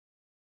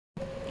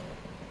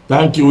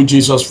Thank you,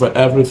 Jesus, for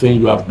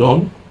everything you have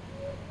done.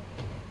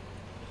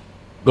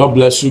 God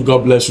bless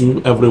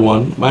you,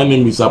 everyone. My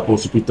name is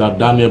Apostle Peter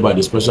Daniel. By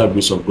the special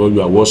grace of God,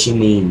 you are watching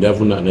me in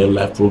Heaven and Hell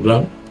Life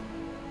program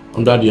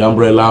under the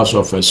umbrellas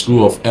of a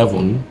School of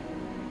Heaven.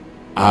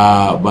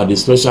 By the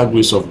special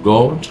grace of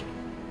God,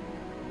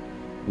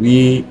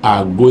 we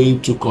are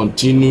going to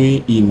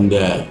continue in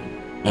the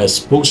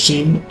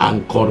exposing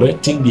and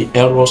correcting the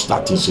errors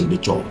that is in the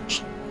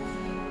church.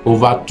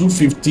 Over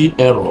 250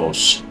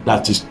 errors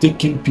that is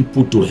taking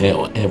people to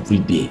hell every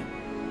day.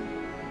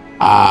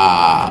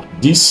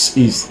 This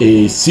is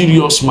a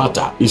serious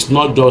matter. It's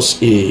not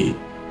just a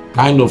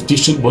kind of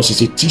teaching, but it's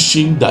a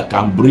teaching that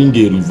can bring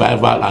a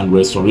revival and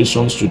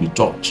restorations to the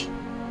church.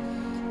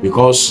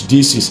 Because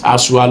this is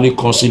actually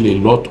causing a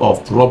lot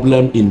of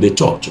problem in the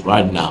church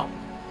right now.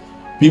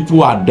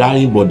 People are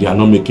dying, but they are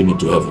not making it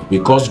to heaven.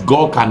 Because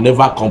God can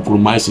never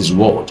compromise his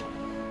word.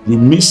 You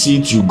miss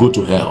it, you go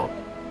to hell.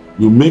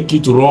 You make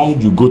it wrong,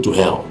 you go to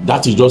hell.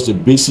 That is just the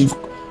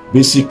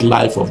basic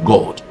life of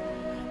God.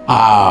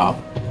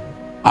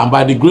 And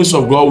by the grace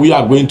of God, we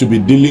are going to be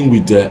dealing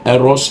with the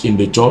errors in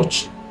the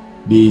church.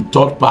 The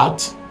third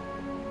part,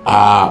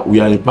 we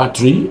are in part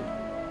 3.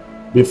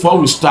 Before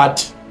we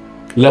start,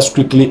 let's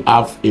quickly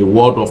have a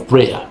word of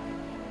prayer.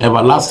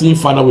 Everlasting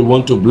Father, we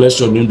want to bless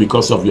your name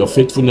because of your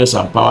faithfulness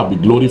and power. Be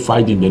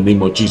glorified in the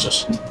name of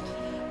Jesus.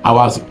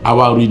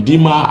 Our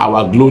Redeemer,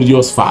 our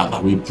glorious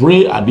Father, we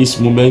pray at this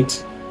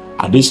moment,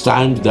 at this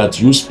time, that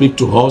you speak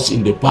to us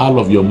in the power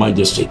of your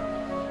majesty.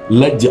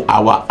 Let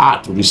our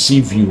heart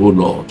receive you, O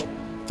Lord.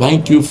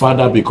 Thank you,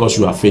 Father, because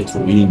you are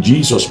faithful. In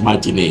Jesus'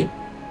 mighty name,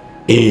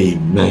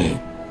 amen.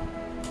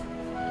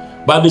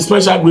 By the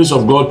special grace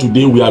of God,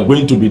 today we are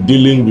going to be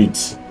dealing with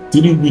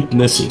 3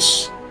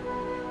 witnesses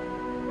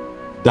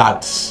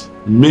that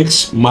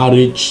makes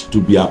marriage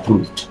to be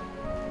approved.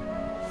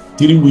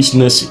 3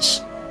 witnesses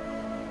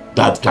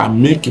that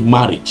can make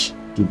marriage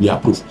to be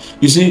approved.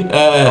 You see,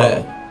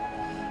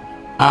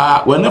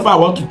 whenever I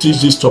want to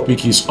teach this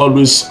topic,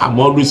 I'm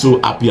always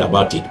so happy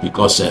about it,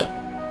 because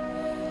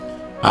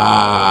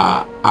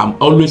I'm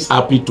always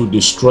happy to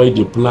destroy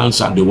the plans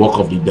and the work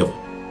of the devil.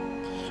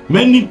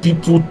 Many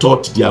people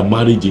thought their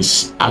marriage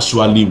is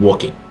actually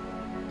working.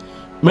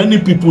 Many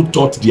people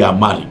thought they are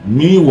married.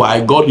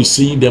 Meanwhile, God is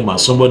seeing them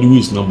as somebody who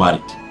is not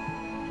married.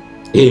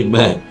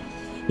 Amen.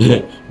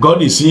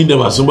 God is seeing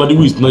them as somebody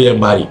who is not yet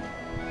married.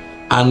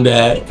 And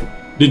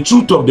the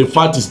truth of the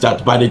fact is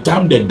that by the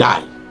time they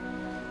die,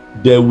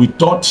 we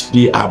thought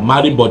they are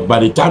married, but by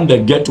the time they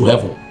get to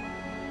heaven,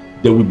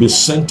 they will be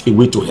sent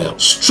away to hell.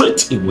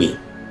 Straight away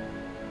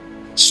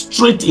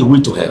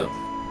to hell.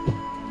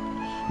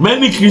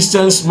 Many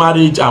Christians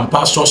married and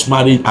pastors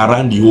married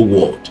around the whole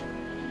world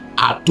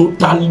are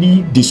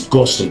totally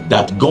disgusted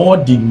that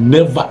God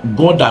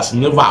has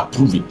never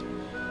approved it.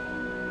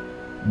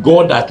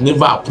 God has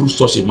never approved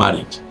such a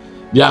marriage.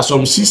 There are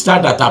some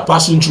sisters that are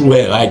passing through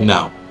hell right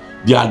now.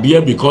 They are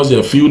there because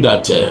they feel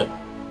that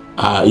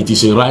it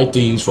is a right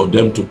thing for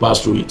them to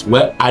pass through it.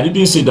 Well, I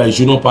didn't say that you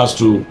should not pass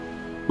through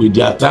with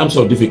their times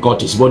of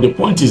difficulties, but the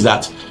point is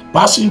that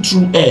passing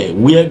through hell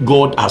where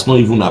God has not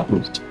even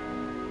approved.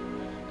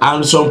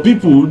 And some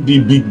people,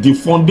 the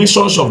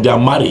foundations of their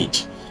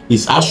marriage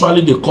is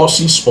actually the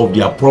causes of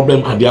their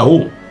problem and their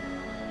home.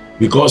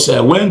 Because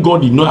when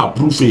God did not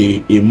approve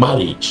a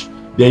marriage,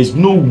 there is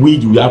no way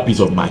you will have peace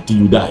of mind till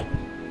you die.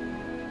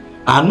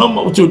 And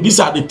so these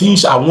are the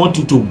things I want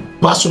you to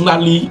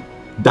personally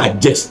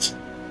digest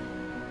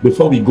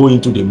before we go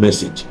into the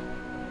message.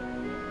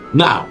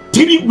 Now,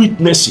 3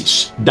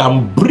 witnesses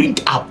that bring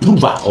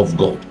approval of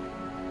God.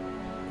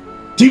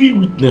 3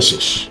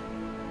 witnesses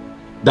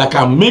that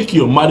can make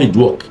your marriage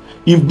work.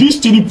 If these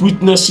 3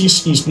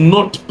 witnesses is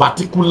not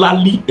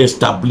particularly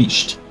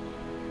established,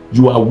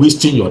 you are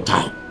wasting your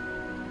time.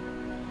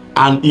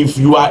 And if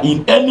you are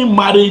in any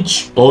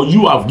marriage, or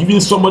you have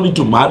given somebody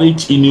to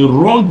marriage in a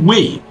wrong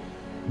way,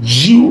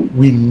 you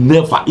will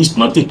never, it's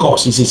not a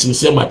cause, it's a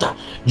sincere matter,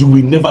 you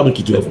will never make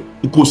it to heaven.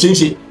 Because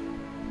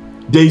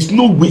there is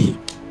no way,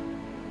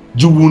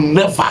 you will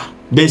never,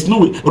 there is no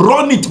way.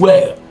 Run it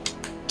well,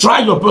 try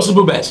your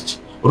possible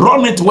best,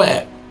 run it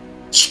well,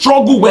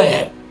 struggle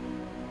well,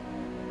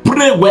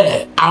 pray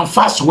well, and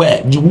fast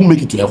well, you will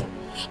make it to heaven.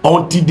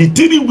 Until the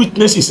 3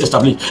 witnesses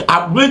established.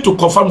 I'm going to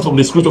confirm from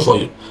the scripture for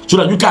you, so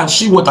that you can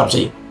see what I'm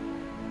saying.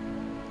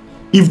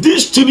 If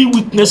these 3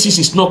 witnesses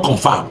is not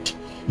confirmed,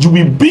 you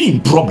will be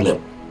in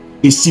problem,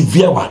 a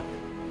severe one.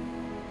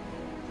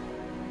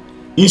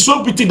 It's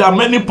so pity that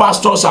many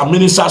pastors and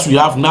ministers we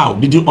have now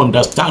didn't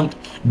understand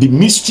the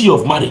mystery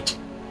of marriage.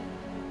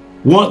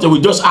 Once they will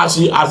just ask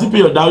you, has he paid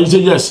your dowry? You say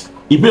yes.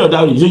 He paid your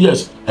dowry? You say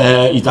yes.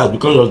 It has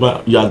become your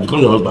husband. He has become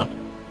your husband.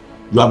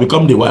 You have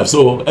become the wife.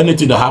 So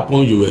anything that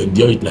happens, you will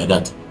endure it like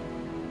that.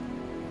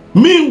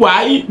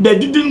 Meanwhile, they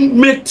didn't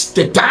make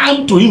the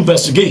time to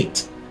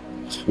investigate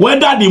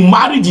whether the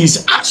marriage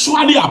is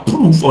actually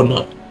approved or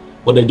not.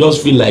 But they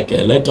just feel like,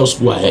 let us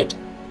go ahead.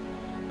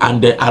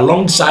 And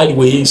alongside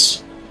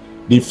ways,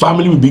 the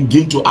family will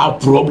begin to have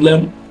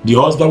problem. The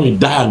husband will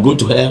die and go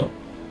to hell.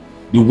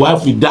 The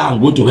wife will die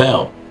and go to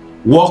hell.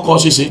 What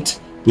causes it?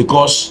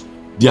 Because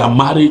their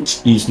marriage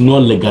is not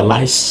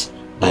legalized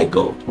by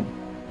God.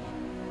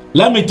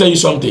 Let me tell you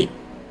something.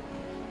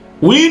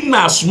 When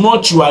as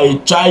much you are a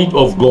child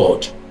of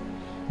God,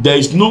 there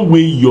is no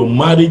way your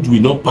marriage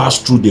will not pass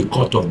through the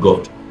court of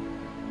God.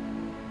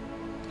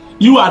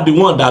 You are the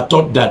one that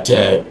thought that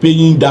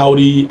paying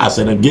dowry as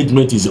an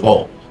engagement is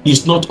all.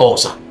 It's not all,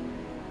 sir.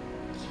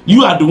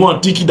 You are the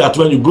one thinking that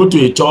when you go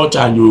to a church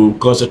and you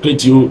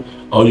consecrate you,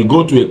 or you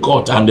go to a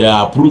court and they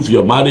approve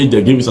your marriage,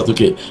 they give you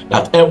certificate,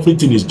 that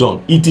everything is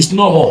done. It is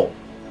not all.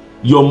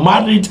 Your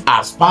marriage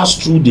has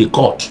passed through the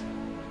court.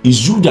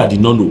 It's you that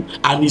did not know.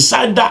 And it's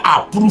either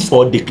approve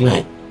or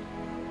decline.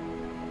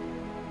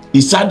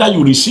 It's either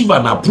you receive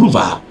an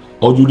approval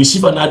or you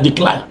receive an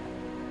decline.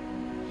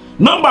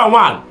 Number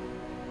one,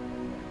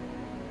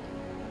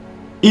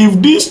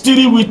 if these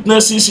three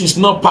witnesses is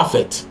not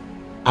perfect,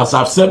 as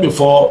I've said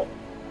before,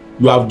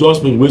 you have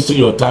just been wasting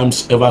your time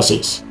ever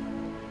since.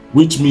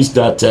 Which means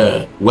that,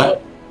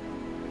 well,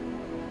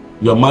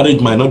 your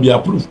marriage might not be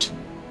approved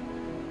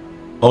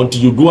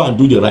until you go and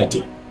do the right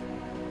thing.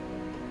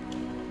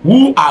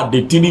 Who are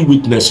the three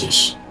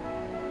witnesses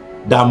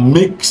that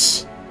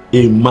makes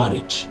a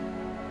marriage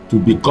to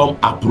become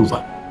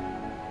approval?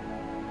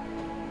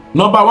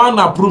 Number one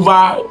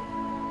approval,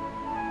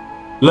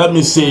 let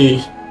me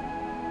say,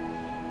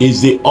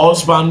 is the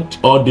husband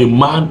or the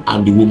man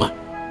and the woman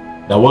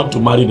that want to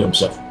marry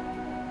themselves.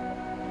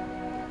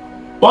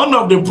 One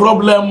of the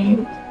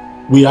problems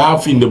we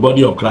have in the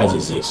body of Christ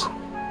is this.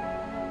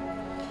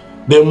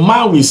 The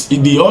man with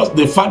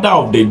the father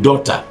of the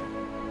daughter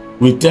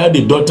will tell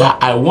the daughter,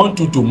 I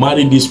want you to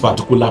marry this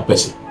particular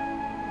person.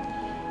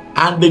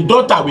 And the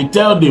daughter will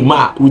tell the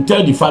man, will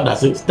tell the father,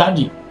 says,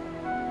 Daddy,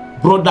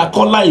 Brother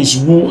Kola is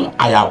who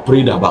I have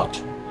prayed about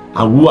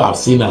and who I have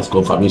seen as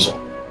confirmation.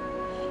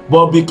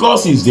 But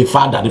because he's the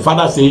father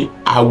say,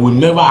 I will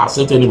never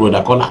accept any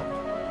Brother Kola.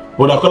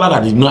 Brother Kola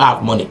that did not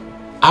have money.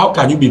 How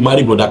can you be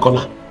married Brother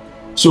Kola?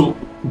 So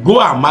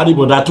go and marry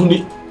Brother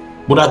Tunde.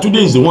 Brother Tunde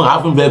is the one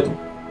having vehicle.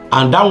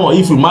 And that one,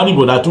 if you marry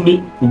Brother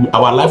Tunde,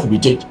 our life will be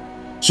changed.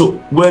 So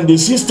when the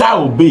sister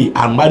obey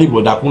and marry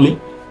Brother Kunle,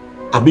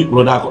 a bit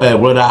Brother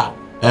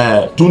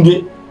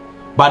Tunde,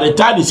 by the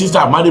time the sister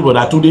marry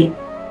Brother Tunde,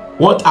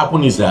 what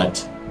happened is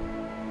that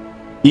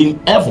in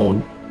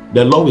heaven,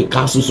 the Lord will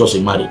cancel such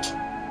a marriage.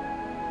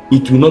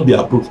 It will not be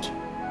approved.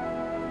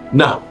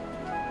 Now,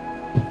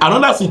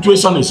 another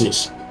situation is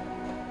this.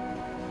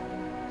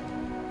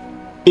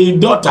 A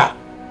daughter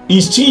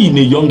is still in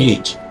a young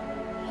age,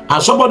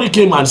 and somebody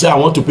came and said, I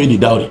want to pay the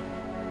dowry.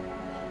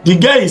 The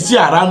girl is still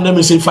around, let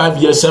me say 5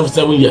 years,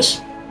 7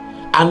 years.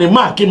 And the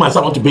man came and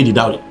said, I want to pay the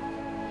dowry.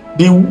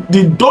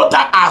 The daughter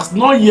has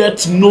not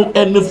yet know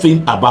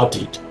anything about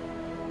it.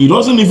 He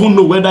doesn't even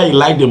know whether he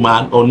liked the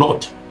man or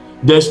not.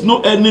 There's no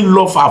any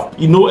love of,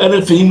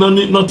 anything,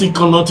 nothing.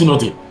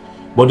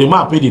 But the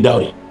man paid the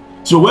dowry.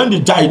 So when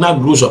the child now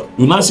grows up,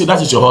 you now say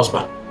that is your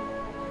husband.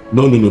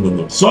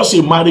 No. Such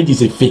a marriage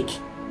is a fake.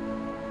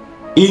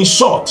 In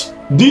short,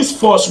 this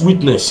false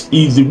witness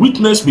is the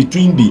witness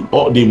between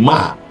the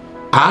man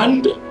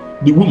and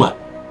the woman.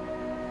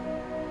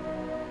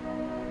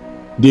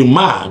 The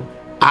man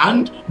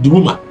and the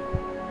woman.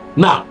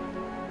 Now,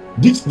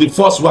 this is the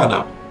first one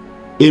now.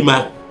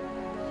 Amen.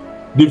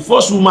 The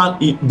first woman,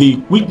 the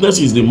witness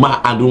is the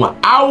man and the woman.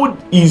 How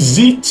is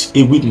it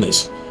a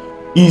witness?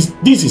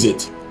 This is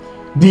it.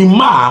 The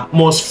man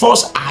must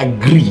first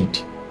agree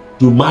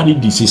to marry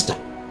the sister.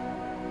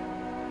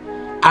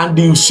 And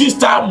the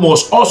sister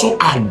must also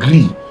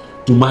agree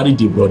to marry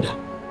the brother.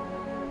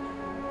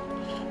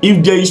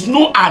 If there is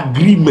no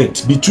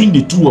agreement between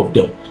the two of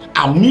them,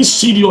 I mean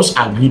serious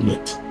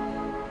agreement,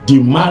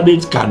 the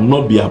marriage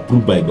cannot be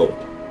approved by God.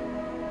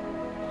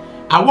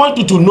 I want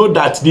you to know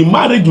that the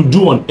marriage you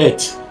do on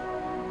earth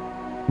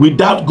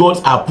without God's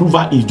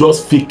approval is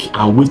just fake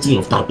and wasting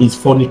of time. It's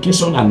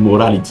fornication and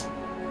morality.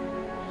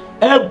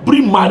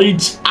 Every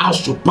marriage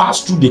has to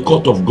pass through the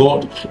court of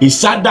God.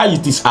 It's either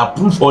it is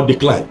approved or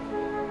declined.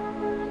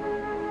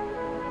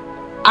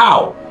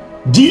 How?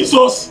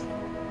 Jesus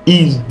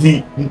is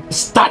the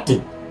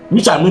starting,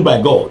 which I mean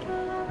by God.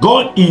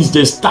 God is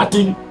the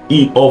starting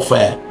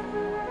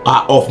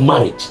of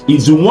marriage.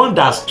 He's the one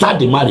that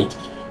started the marriage.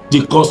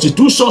 The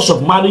constitutions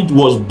of marriage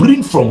was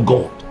bring from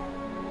God.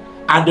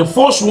 And the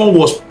first one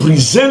was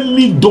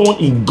presently done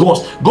in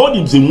God. God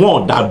is the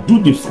one that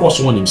do the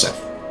first one himself.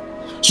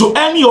 So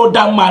any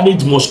other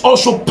marriage must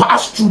also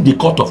pass through the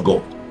court of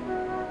God.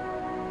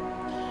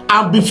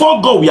 And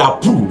before God will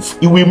approve,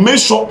 he will make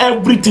sure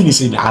everything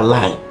is in our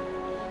line.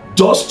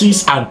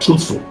 Justice and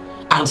truthful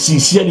and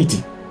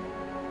sincerity.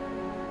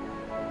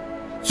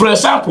 For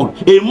example,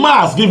 a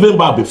man has given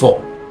birth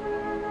before.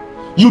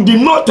 You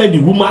did not tell the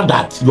woman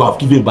that you have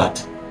given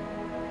birth.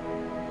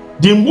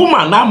 The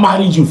woman now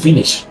married you,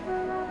 finish.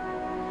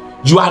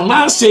 You are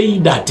now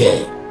saying that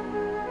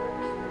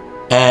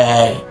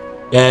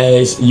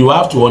you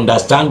have to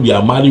understand we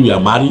are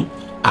married.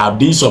 I've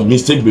done some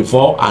mistake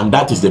before and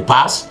that is the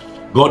past.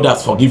 God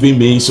has forgiven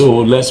me,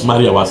 so let's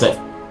marry ourselves.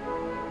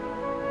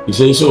 He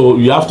said, so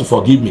you have to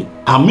forgive me.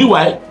 And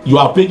meanwhile, you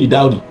are paying the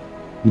dowry.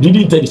 You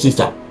didn't tell the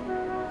sister.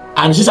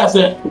 And the sister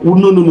said, oh,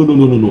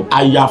 no.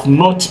 I have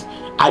not,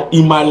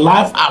 in my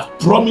life, I've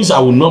promised I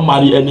will not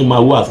marry any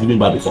man who has given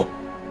birth before.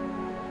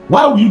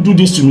 Why will you do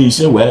this to me? He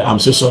said, well, I'm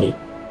so sorry.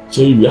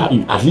 So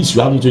at least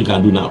you have nothing you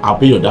can do now. I'll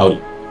pay your dowry.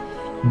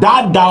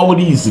 That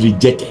dowry is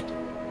rejected.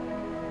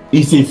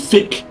 It's a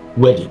fake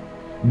wedding.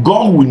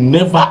 God will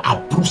never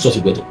approve such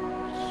a wedding.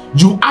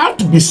 You have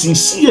to be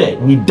sincere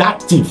with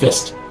that thing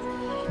first.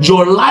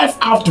 Your life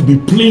have to be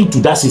plain to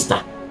that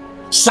sister.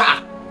 Sir,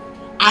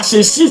 as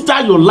a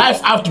sister, your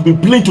life have to be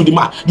plain to the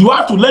man. You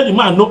have to let the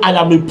man know, I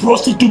am a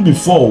prostitute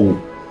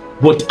before,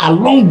 but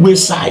along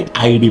wayside,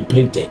 I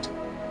repented.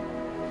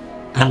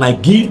 And I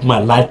gave my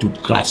life to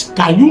Christ.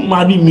 Can you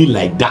marry me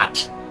like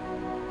that?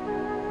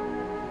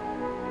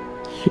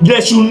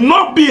 There should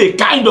not be a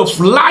kind of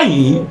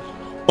lying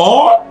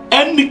or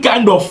any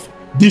kind of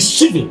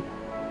deceiving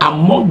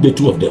among the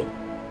two of them.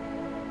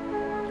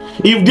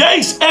 If there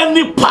is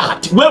any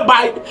part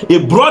whereby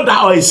a brother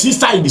or a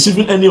sister is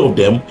deceiving any of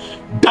them,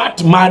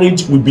 that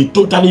marriage will be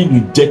totally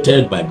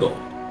rejected by God.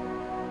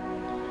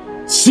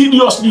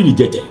 Seriously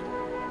rejected.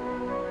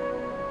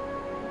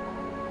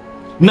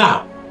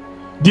 Now,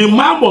 the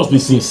man must be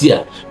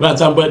sincere. There's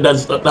some brother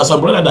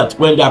that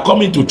when they are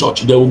coming to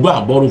church, they will go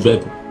and borrow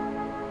vehicle.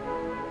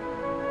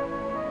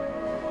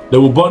 They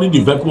will borrow the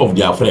vehicle of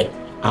their friend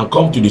and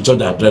come to the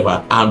church and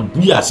drive and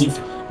be as if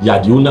they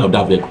are the owner of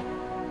that vehicle.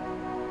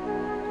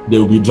 They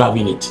will be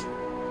driving it.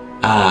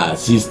 Ah,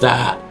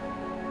 sister,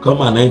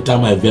 come and enter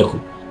my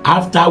vehicle.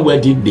 After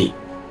wedding day,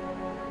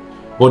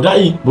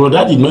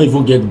 brother did not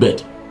even get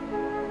bed.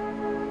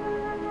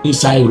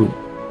 Inside room,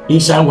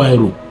 inside one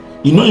room.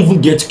 He not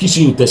even get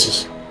kitchen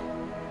utensils.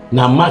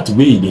 Now mat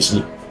where he dey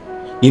sleep.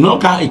 He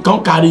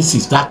can't carry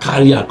sister,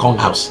 carry her come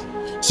house.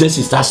 Say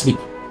sister sleep.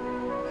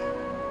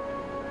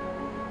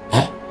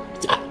 Eh?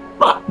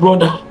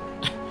 Brother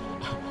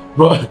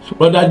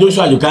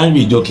Joshua, you can't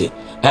be joking.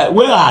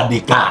 Where are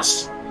the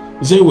cars?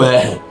 He say,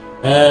 well,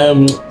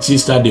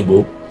 Sister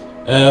Debo,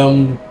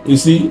 you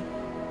see,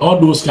 all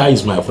those cars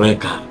is my friend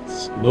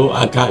cars. You know,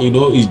 I can't,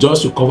 it's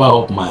just to cover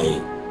up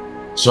my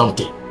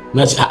something.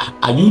 Now,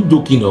 are you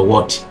joking or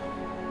what?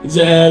 He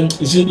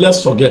said,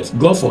 let's forget.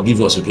 God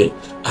forgive us, okay?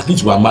 At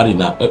least we are married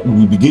now.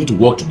 We begin to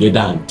work together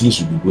and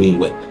things will be going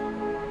well.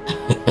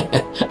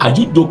 Are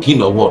you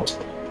joking or what?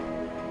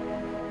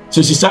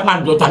 So she said,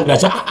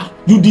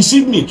 you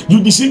deceive me,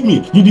 you deceive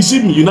me, you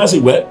deceive me. You now say,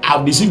 well,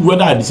 I've deceived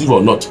whether I deceive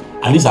or not.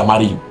 At least I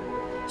marry you.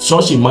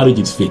 Such a marriage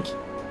is fake.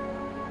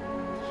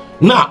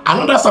 Now,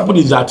 another sample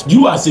is that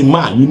you as a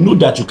man, you know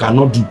that you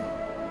cannot do.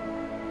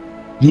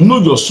 You know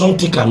your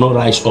something cannot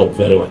rise up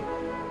very well.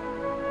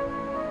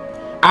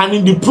 And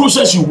in the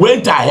process, you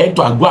went ahead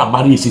to go and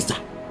marry a sister.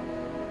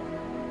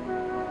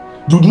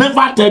 You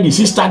never tell the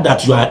sister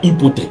that you are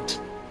impotent.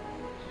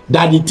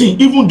 That the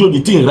thing, even though the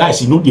thing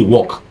rise, you know they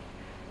work.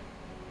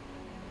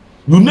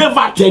 You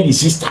never tell the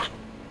sister.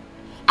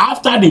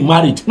 After they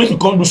married, make you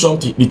come do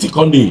something. The thing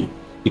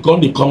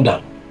they come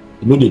down.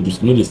 You know they do,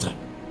 you know they start.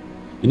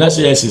 You now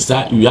say, yes,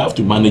 sister, you have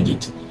to manage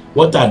it.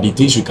 What are the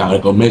things you can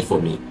recommend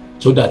for me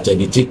so that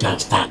the thing can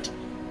start?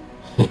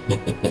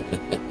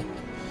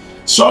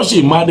 Such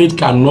a marriage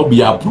cannot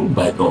be approved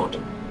by God.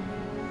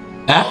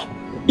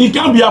 It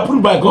can't be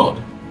approved by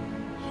God.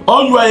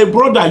 Or you are a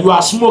brother, you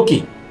are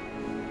smoking,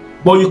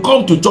 but you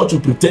come to church to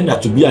pretend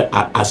that to be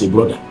as a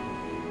brother.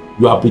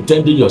 You are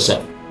pretending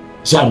yourself.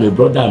 Say, I'm a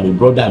brother, I'm a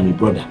brother, I'm a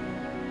brother.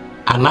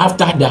 And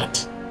after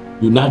that,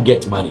 you now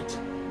get married.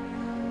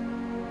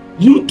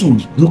 You too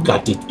look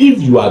at it.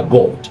 If you are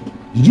God,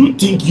 you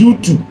think you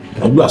too,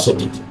 and you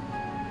accept it.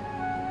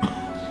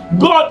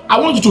 God, I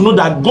want you to know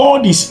that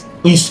God is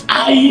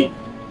high.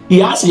 He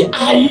has a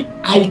high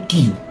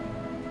IQ.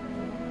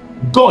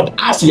 God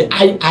has a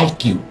high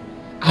IQ.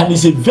 And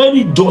he's a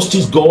very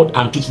justice God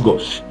and truthful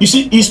God. You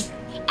see,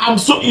 I'm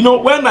so,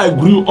 when I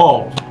grew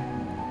up,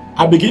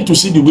 I began to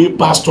see the way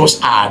pastors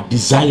are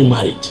designing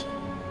marriage.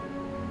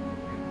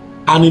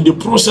 And in the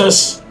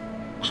process,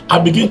 I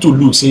begin to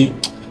look, say,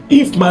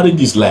 if marriage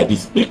is like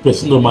this, make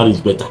person no marriage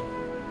is better.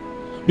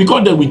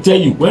 Because they will tell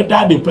you,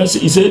 whether the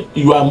person, he said,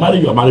 you are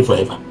married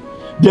forever.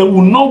 They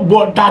will not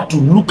bother to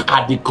look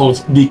at the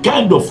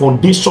kind of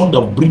foundation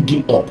of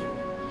bringing up.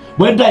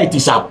 Whether it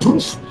is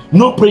approved,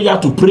 no prayer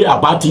to pray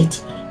about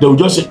it. They will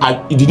just say,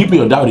 did you pay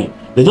your dowry?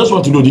 They just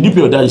want to know, did you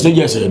pay your dowry? You say,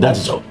 yes, that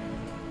is all.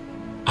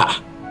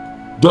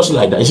 Just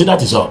like that. You say,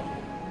 that is all.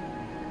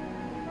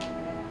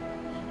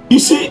 You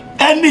see,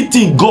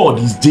 anything God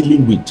is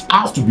dealing with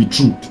has to be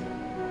truth.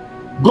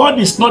 God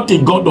is not a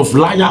God of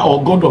liar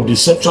or God of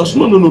deceptions.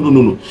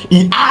 No.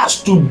 He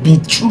has to be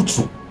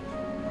truthful.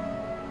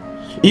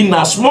 In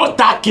a small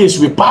case,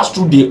 we pass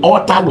through the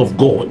altar of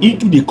God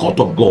into the court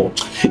of God.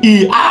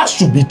 He has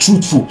to be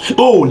truthful.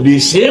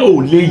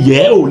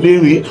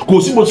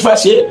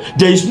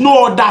 There is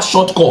no other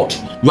shortcut.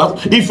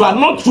 If you are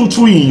not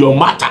truthful in your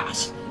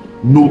matters,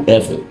 no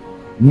heaven,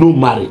 no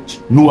marriage,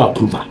 no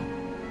approval.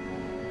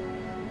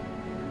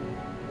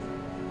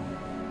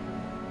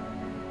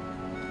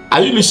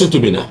 Are you listening to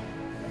me now?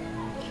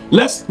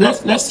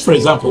 let's for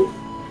example,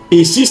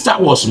 a sister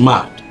was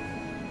mad,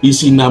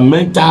 is in a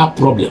mental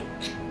problem,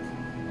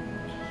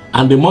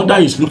 and the mother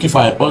is looking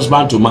for a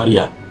husband to marry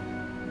her,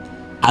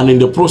 and in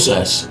the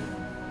process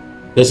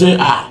they say,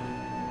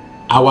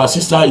 our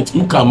sister,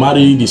 you can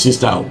marry the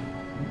sister,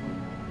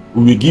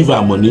 we will give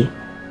her money.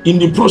 In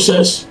the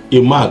process,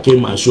 a man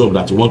came and showed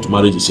that he want to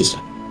marry the sister,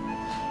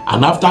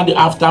 and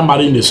after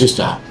marrying the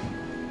sister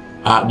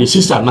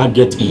now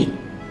get ill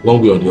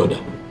one way or the other,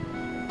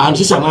 and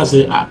sister now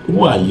say,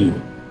 who are you?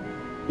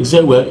 He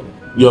said, well,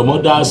 your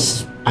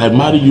mother's, I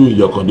marry you in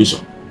your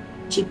condition.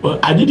 She said,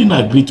 but I didn't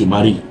agree to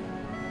marry you.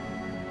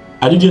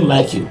 I didn't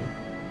like you.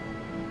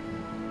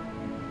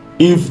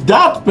 If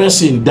that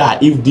person die,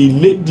 if the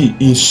lady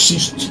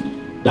insists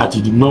that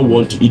he didn't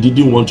want to be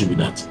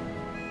that,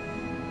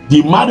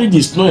 the marriage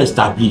is not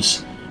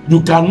established.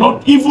 You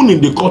cannot, even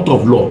in the court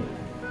of law,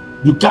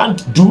 you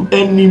can't do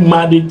any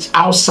marriage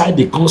outside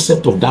the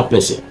concept of that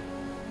person.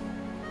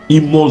 He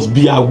must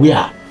be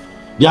aware.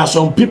 There are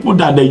some people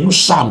that they use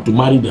sham to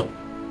marry them.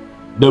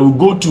 They will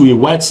go to a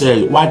white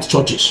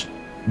churches.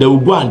 They will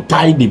go and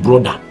tie the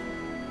brother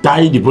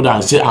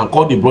and say, and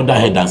call the brother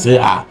head and say,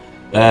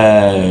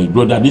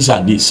 brother, this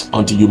and this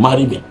until you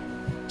marry me.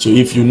 So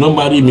if you not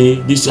marry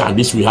me, this and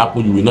this will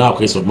happen. You will not have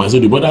case of mind. So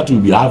the brother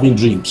will be having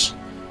dreams.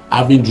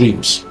 One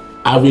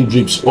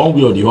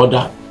way or the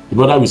other. The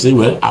brother will say,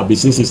 well, I've been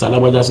seeing Sister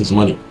Labaja since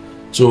morning.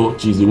 So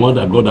she's the one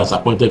that God has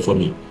appointed for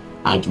me.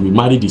 And we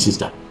marry the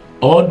sister.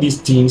 All these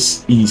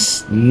things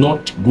is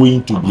not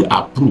going to be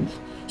approved.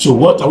 So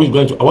what are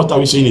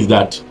we saying is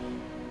that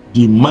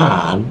the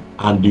man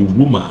and the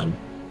woman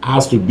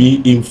has to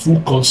be in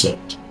full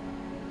concept.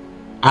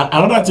 And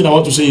another thing I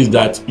want to say is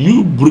that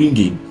you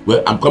bringing,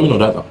 well, I'm coming on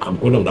that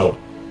one.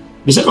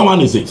 The second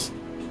one is this.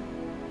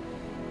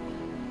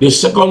 The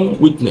second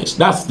witness,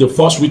 that's the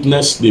first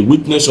witness, the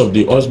witness of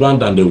the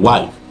husband and the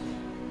wife.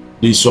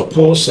 The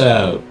supposed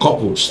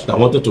couples that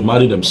wanted to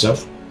marry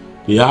themselves,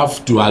 they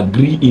have to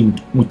agree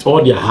with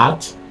all their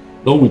heart,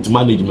 not with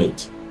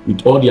management,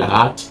 with all their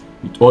heart,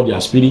 with all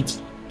their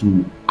spirit,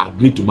 to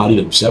agree to marry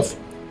themselves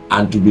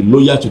and to be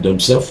loyal to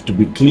themselves, to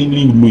be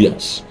cleanly loyal,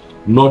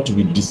 not to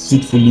be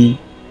deceitfully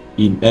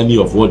in any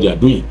of what they are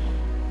doing.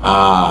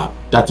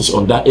 That is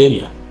on that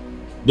area.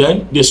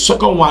 Then the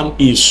second one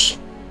is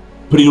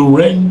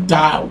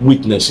parental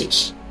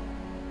witnesses,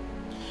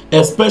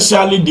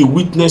 especially the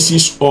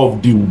witnesses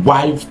of the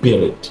wife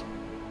parent.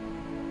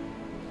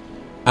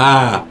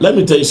 Let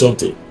me tell you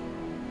something.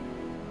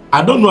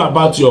 I don't know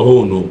about your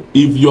own. No.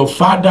 If your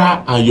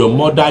father and your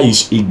mother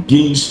is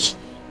against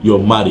your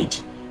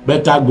marriage,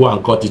 better go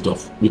and cut it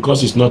off,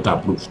 because it's not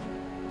approved.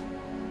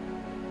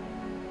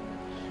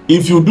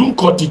 If you don't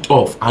cut it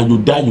off and you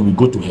die, you will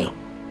go to hell.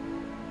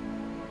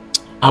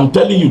 I'm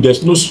telling you,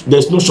 there's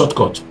no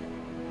shortcut.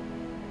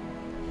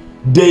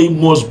 They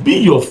must be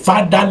your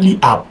fatherly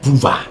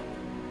approval,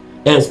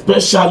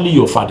 especially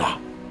your father.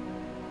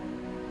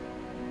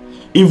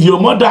 If your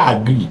mother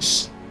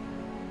agrees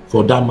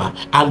for that man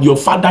and your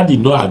father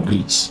did not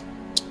agree,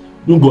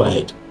 don't go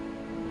ahead.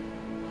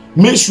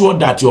 Make sure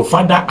that your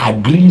father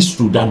agrees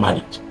to that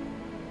marriage.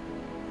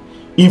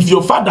 If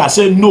your father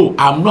says, no,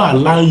 I'm not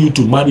allowing you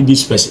to marry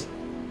this person,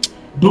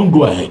 don't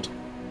go ahead.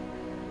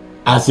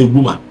 As a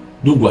woman,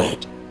 don't go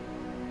ahead.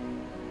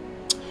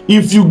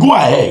 If you go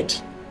ahead,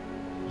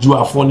 you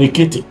are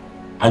fornicating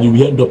and you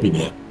will end up in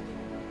hell.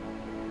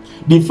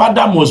 The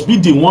father must be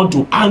the one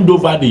to hand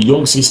over the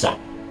young sister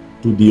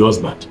to the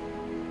husband.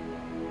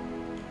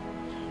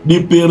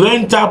 The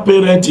parental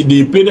parent,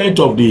 the parent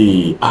of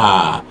the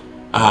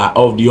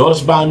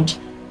husband,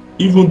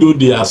 even though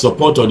they are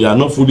support or they are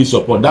not fully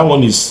support, that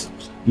one is,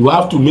 you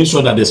have to make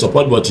sure that they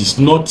support, but it's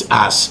not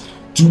as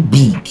too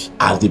big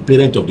as the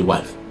parent of the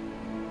wife.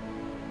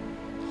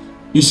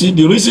 You see,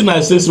 the reason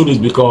I say so is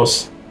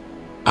because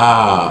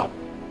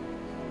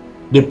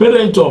the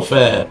parent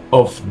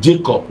of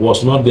Jacob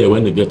was not there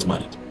when they get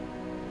married.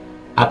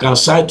 I can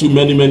cite you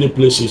many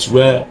places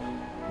where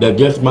they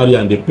get married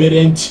and the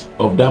parent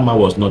of that man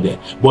was not there.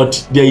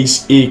 But there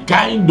is a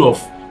kind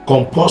of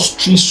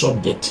compulsory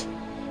subject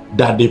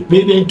that the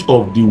parent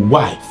of the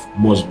wife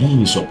must be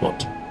in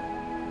support.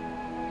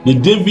 The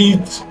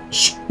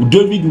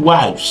David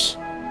wives,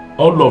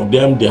 all of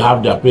them, they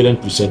have their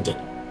parent presented.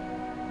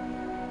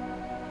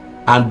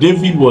 And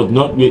David was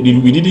not,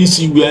 we didn't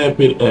see where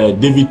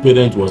David's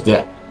parent was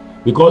there,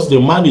 because the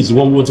man is the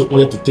one who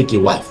wanted to take a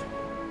wife.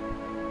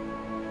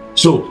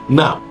 So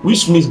now,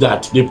 which means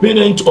that the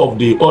parent of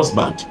the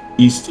husband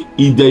is,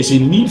 if there is a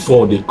need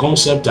for the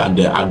concept and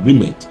the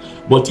agreement,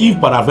 but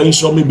if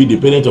peradventure maybe the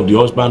parent of the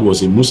husband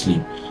was a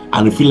Muslim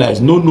and you feel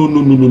like, no,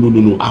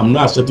 I'm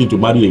not accepting to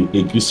marry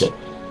a Christian,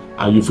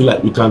 and you feel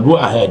like we can go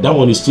ahead, that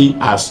one is still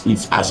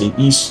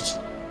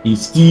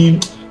is still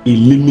a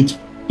limit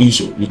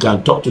issue. You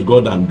can talk to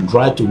God and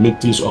try to make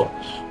things up.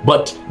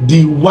 But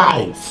the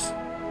wife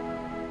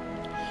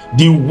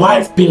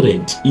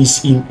parent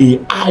is in a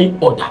high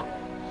order.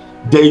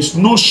 There is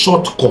no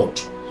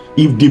shortcut.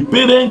 If the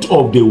parent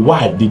of the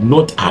wife did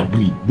not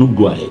agree, don't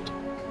go ahead.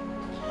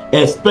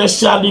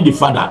 especially the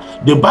father.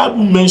 The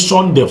Bible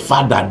mentioned the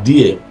father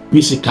there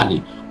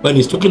basically when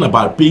it's talking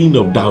about paying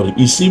of dowry.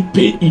 He said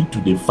pay it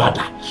to the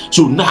father.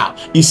 So now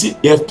he said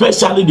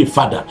especially the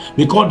father,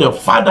 because the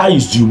father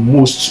is the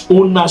most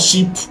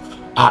ownership,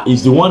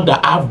 is the one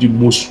that have the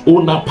most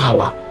owner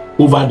power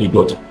over the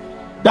daughter.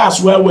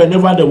 That's why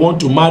whenever they want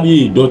to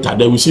marry a daughter,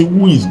 they will say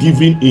who is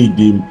giving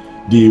the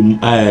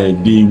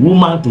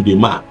woman to the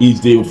man.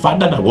 Is the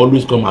father that will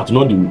always come out,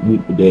 not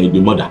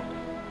the mother,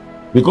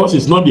 because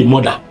it's not the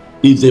mother,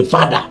 it's the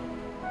father.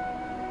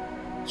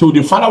 So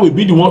the father will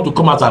be the one to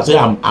come out and say,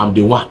 I'm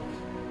the one.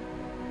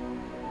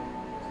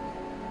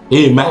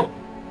 Amen.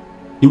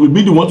 He will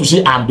be the one to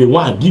say, I'm the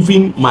one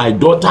giving my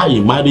daughter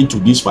in marriage to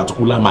this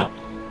particular man.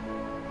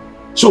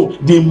 So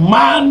the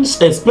man,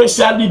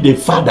 especially the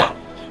father,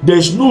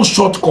 there's no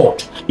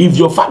shortcut. If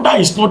your father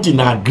is not in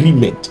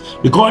agreement,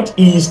 because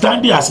he is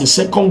standing as a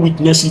second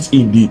witness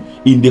in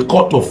the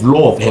court of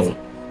law of heaven.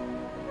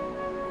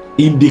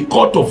 In the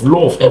court of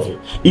law of heaven,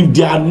 if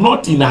they are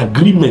not in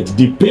agreement,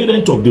 the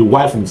parent of the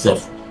wife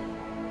himself,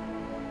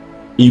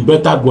 you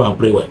better go and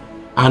pray well.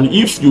 And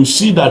if you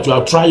see that you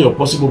have tried your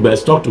possible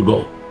best, talk to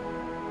God.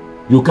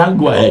 You can't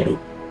go ahead though.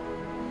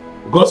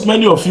 Because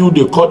many of you,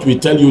 the court will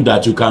tell you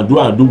that you can do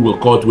and do a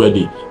court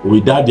wedding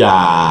without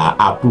their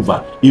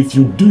approval. If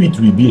you do it,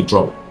 we'll be in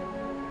trouble.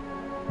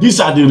 These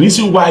are the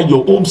reasons why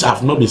your homes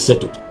have not been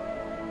settled.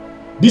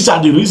 These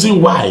are the reasons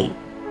why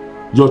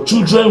your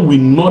children will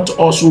not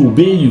also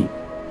obey you.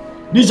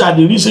 These are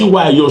the reasons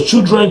why your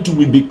children too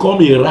will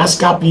become a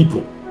rascal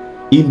people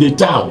in the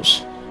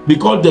towns,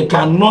 because they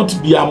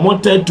cannot be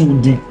amounted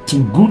to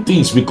good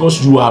things,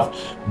 because you have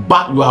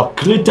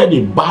created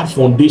a bad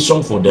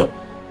foundation for them.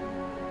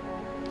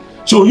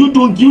 So you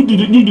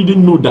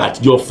didn't know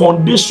that your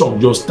foundation,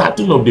 your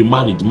starting of the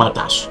marriage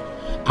matters,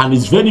 and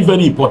it's very,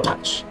 very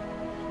important.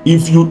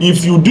 If you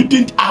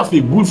didn't have a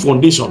good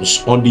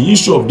foundations on the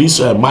issue of this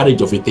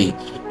marriage of a thing,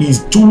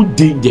 is too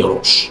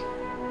dangerous.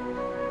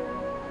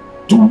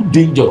 Too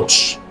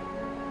dangerous.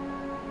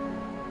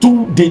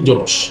 Too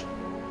dangerous.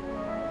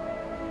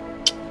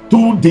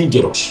 Too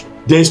dangerous.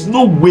 There's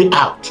no way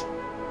out.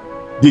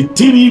 The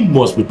theory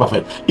must be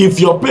perfect. If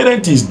your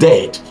parent is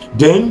dead,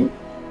 then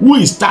who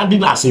is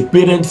standing as a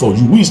parent for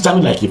you? Who is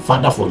standing like a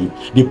father for you?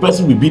 The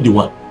person will be the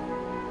one.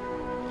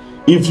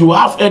 If you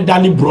have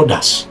elderly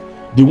brothers,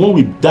 the one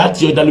with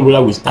that elderly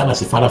brother will stand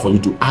as a father for you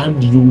to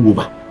hand you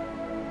over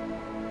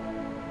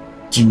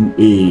to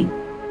a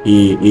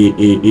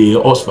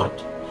husband.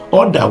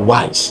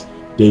 Otherwise,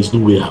 there is no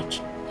way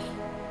out.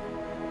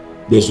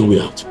 There is no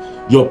way out.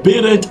 Your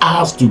parent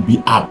has to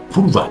be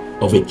approval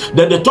of it.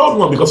 Then the third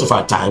one, because of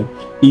our time,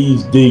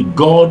 is the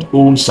God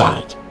own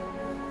side.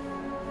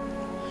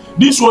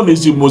 This one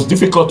is the most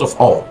difficult of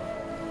all.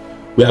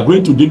 We are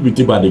going to deal with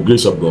it by the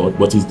grace of God,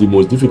 but it's the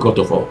most difficult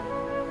of all.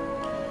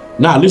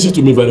 Now, listen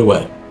to me very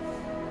well.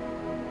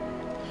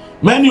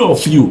 Many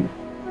of you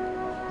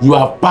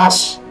have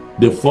passed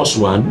the first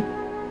one,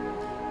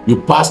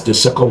 you passed the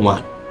second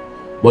one,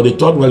 but the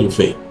third one you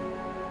fail.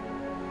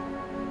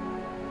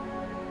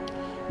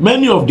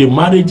 Many of the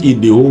marriage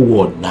in the whole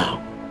world now,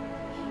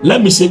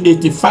 let me say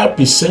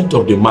 85%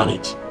 of the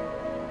marriage,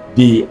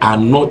 they are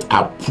not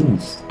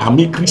approved. I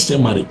mean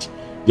Christian marriage,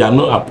 they are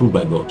not approved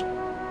by God.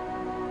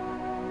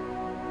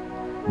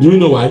 Do you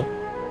know why?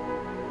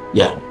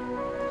 Yeah.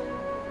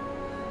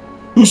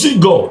 You see,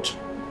 God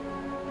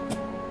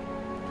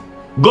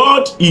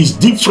is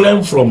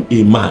different from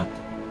a man.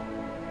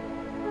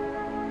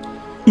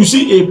 You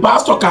see, a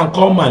pastor can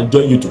come and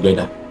join you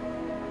together.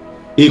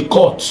 A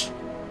court,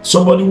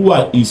 somebody who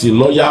is a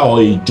lawyer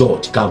or a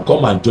judge can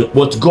come and join,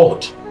 but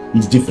God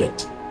is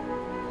different.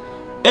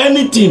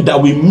 Anything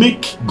that will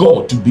make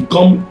God to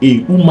become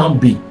a human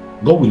being,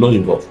 God will not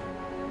involve.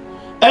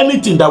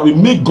 Anything that will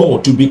make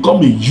God to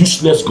become a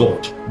useless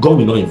God, God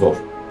will not involve.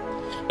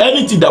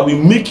 Anything that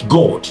will make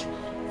God,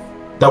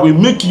 that will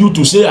make you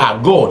to say,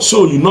 God,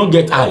 so you not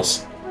get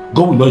eyes,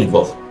 God will not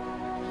involve.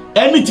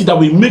 Anything that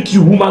will make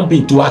you human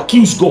being to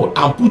accuse God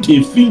and put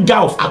a finger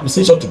of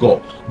accusation to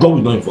God, God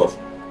will not involve.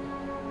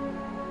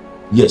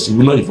 Yes, He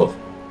will not involve.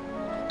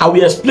 I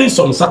will explain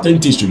some certain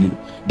things to you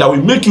that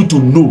will make you to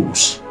know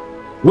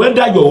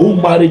whether your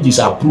own marriage is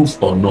approved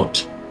or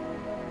not.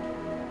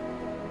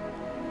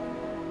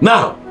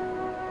 Now,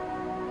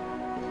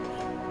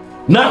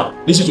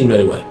 listen to me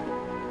very well.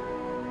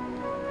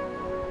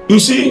 You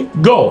see,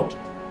 God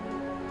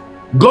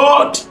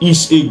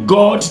is a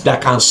God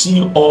that can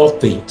see all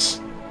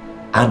things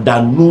and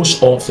that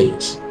knows all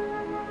things.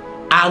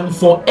 And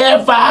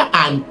forever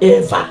and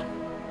ever,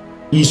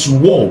 His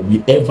word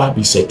will ever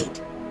be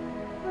settled.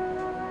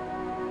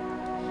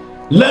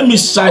 Let me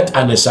cite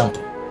an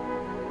example.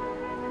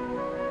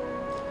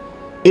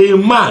 A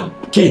man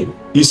came,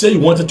 he said he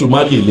wanted to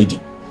marry a lady.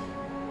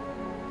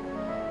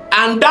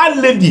 And that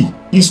lady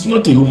is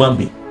not a human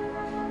being.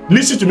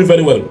 Listen to me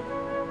very well.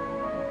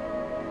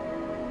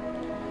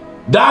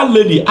 That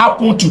lady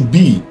happened to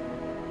be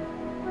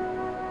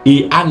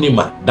an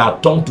animal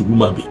that turned to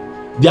human being.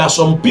 There are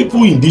some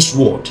people in this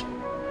world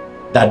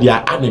that they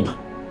are animal.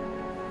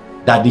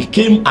 that they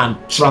came and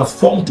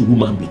transformed to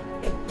human being.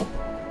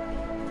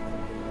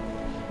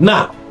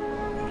 Now,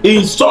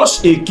 in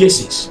such a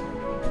cases,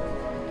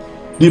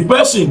 the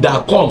person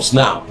that comes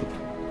now,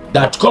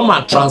 that come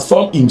and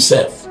transform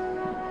himself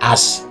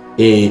as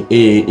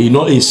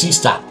a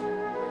sister,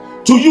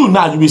 to you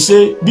now you will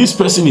say this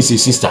person is a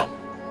sister.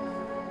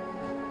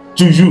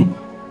 To you,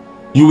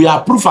 you will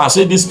approve and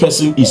say this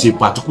person is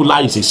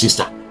a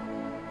sister.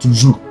 To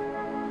you,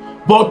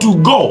 but to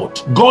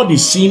God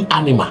is seeing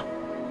animal.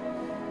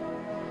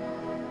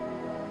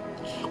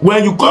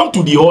 When you come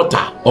to the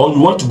altar, or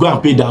you want to go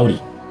and pay dowry,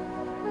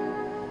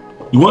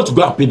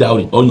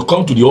 or you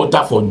come to the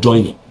altar for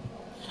joining,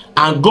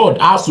 and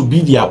God has to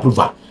be the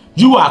approver.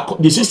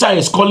 The sister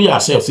is calling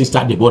herself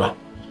Sister Deborah,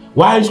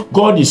 while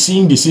God is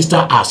seeing the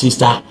sister as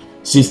Sister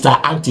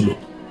Antelope.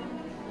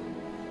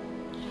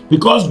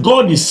 Because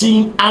God is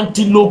seeing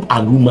antelope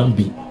and human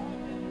being.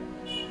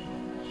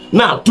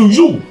 Now, to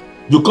you,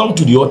 you come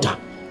to the altar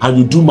and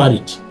you do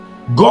marriage.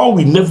 God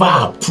will never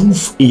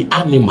approve an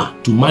animal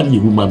to marry a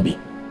human being.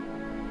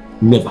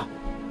 Never.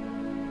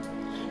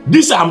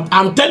 This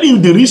I'm telling you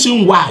the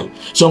reason why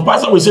some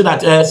pastor will say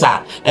that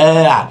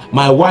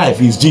my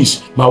wife is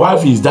this, my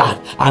wife is that,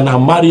 and I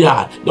marry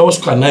her. What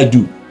can I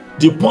do?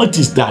 The point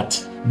is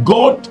that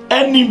God,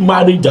 any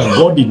marriage that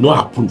God did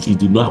not approve, He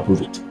did not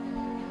approve it.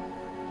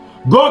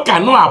 God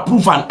cannot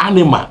approve an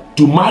animal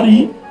to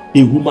marry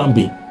a human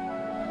being.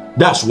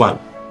 That's one.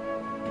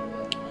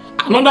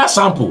 Another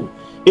sample: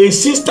 a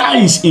sister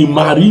is a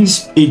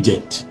marriage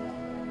agent.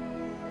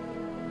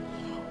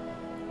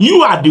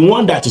 You are the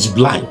one that is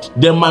blind.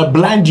 They might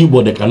blind you,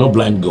 but they cannot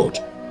blind God.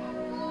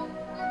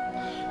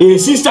 A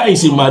sister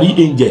is a married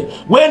angel.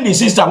 When the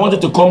sister wanted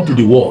to come to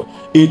the world,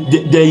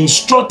 they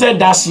instructed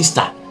that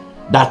sister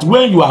that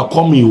when you are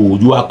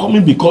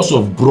coming because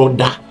of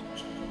brother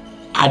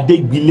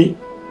Adegbile.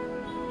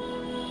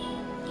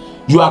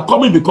 You are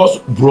coming because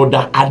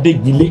brother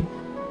Adegbile.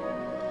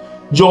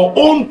 Your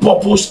own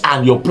purpose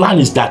and your plan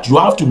is that you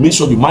have to make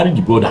sure you marry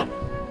the brother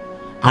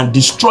and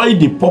destroy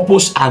the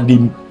purpose and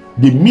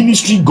the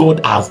ministry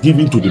God has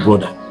given to the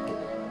brother.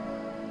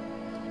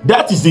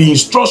 That is the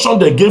instruction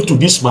they gave to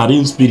this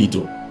marine spirit,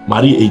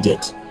 marine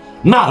agent.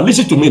 Now,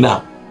 listen to me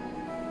now.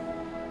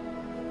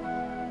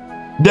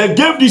 They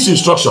gave this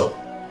instruction.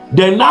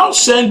 They now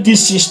send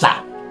this sister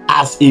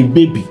as a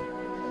baby.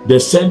 They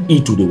sent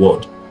it to the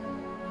world.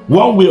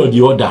 One way or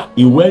the other,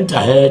 he went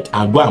ahead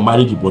and go and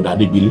marry the brother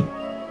Adegbile.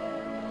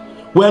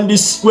 When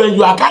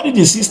you are carrying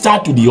the sister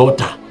to the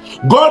altar,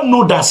 God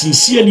knows that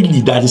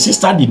sincerely that the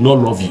sister did not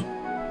love you.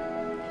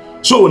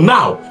 So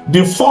now,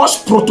 the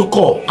first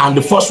protocol and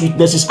the first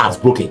witnesses has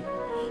broken.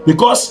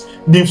 Because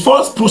the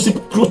first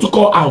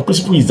protocol and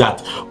principle is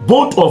that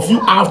both of you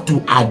have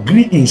to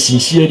agree in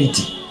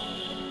sincerity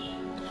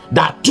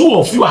that two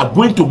of you are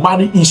going to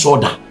marry each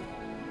other.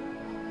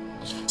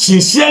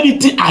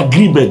 Sincerity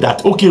agreement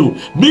that, okay,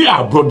 me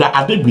and brother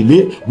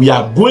Adegbile, we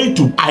are going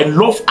to, I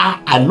love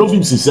her, I love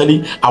him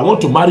sincerely, I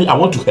want to marry, I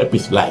want to help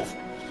his life.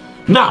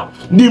 Now,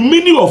 the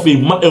meaning of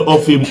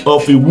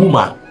a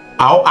woman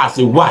or as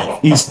a wife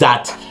is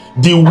that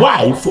the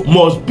wife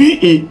must be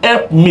a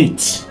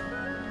helpmate.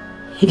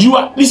 You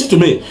are, listen to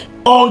me,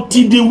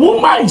 until the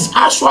woman is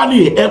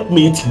actually a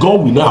helpmate,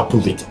 God will not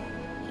approve it.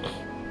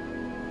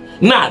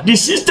 Now, the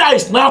sister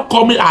is now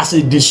coming as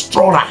a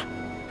destroyer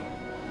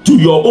to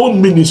your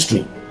own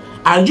ministry,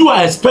 and you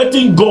are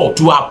expecting God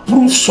to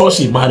approve such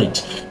a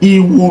marriage. He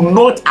will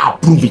not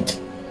approve it.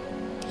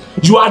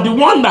 You are the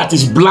one that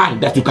is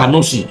blind, that you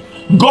cannot see.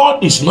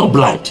 God is not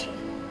blind.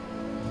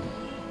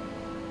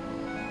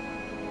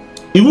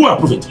 He will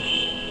approve it.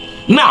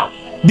 Now,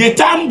 the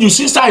time your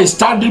sister is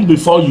standing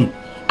before you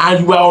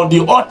and you are on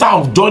the altar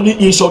of joining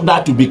each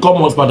other to become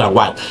husband and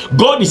wife,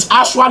 God is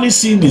actually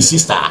seeing the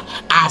sister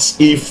as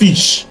a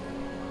fish.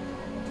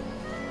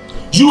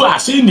 You are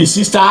seeing the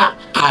sister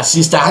as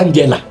Sister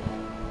Angela.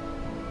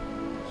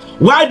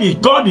 Why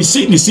God is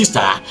seeing the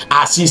sister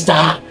as Sister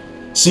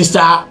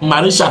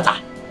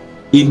Marishata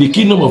in the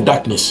kingdom of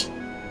darkness?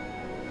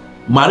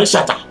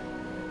 Marishata,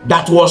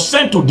 that was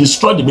sent to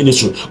destroy the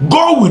ministry.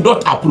 God will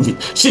not approve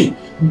it. See,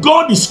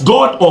 God is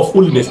God of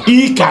holiness.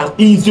 He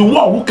is the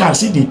one who can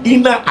see the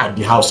inner and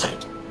the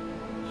outside.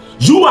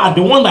 You are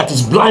the one that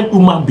is blind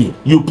human being.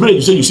 You pray,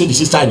 you say the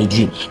sister in a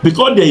dream,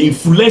 because they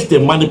influence,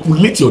 they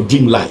manipulate your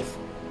dream life.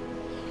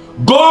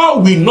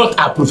 God will not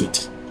approve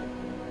it.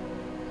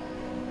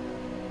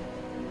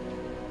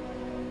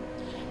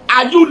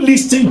 Are you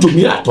listening to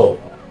me at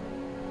all?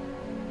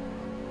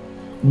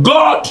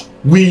 God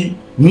will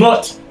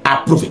not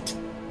approve it.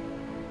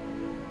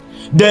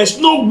 There's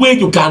no way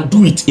you can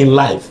do it in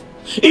life.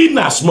 In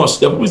as much,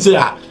 the people say,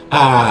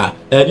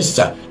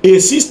 a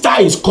sister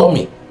is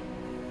coming,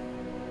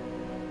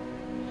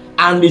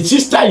 and the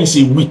sister is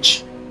a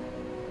witch.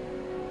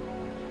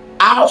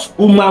 Half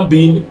human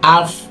being,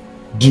 half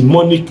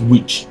demonic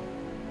witch.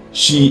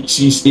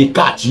 She's a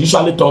cat. She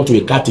usually turns to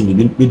a cat in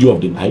the middle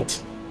of the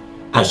night,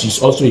 and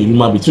she's also a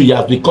human being. So she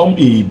has become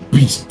a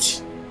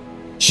beast.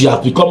 She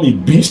has become a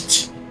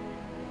beast,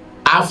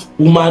 half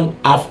human,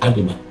 half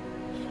animal.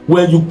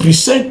 when you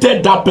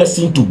presented that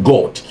person to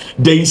God,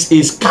 there is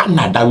a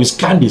scanner that will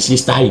scan the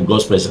sister in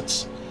God's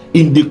presence,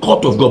 in the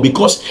court of God,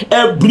 because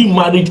every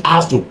marriage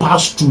has to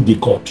pass through the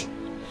court.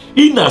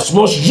 In as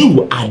much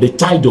you are the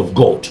child of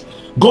God,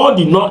 God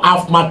did not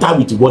have matter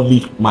with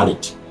worldly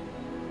marriage,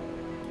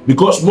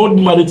 because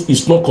worldly marriage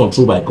is not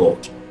controlled by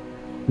God.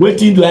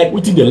 Waiting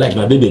they like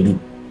now they do.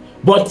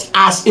 But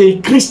as a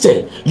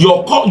Christian,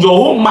 your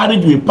whole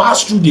marriage will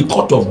pass through the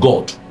court of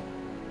God.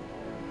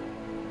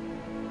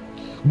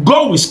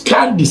 God will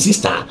scan the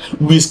sister,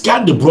 will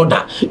scan the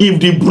brother. If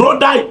the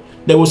brother,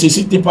 there was a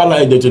city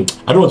like that,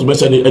 I don't want to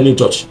mention any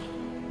church.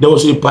 There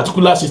was a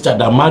particular sister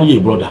that married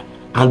a brother,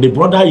 and the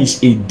brother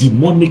is a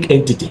demonic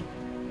entity.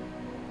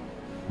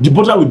 The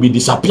brother will be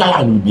disappearing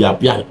and will be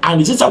appearing.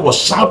 And the sister was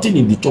shouting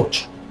in the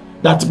church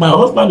that my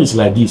husband is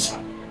like this.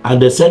 And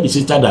they said the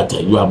sister that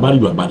you are married,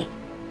 you are married.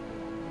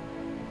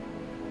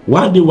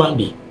 One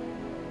day,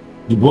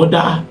 the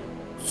brother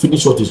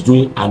finished what he's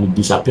doing and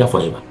disappeared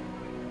forever.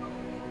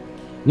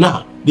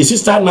 Now, the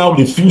sister now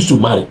refused to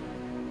marry.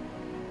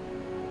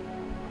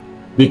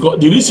 Because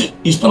the reason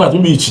is not that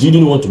maybe she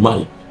didn't want to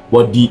marry,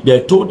 but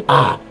they told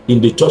her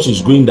in the church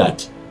is going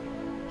that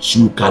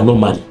she cannot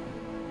marry,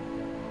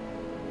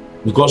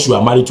 because you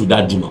are married to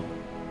that demon.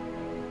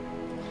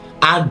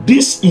 And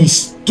this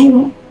is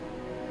too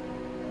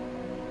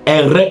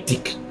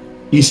heretic,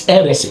 is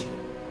heresy.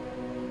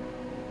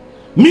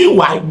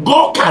 Meanwhile,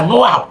 God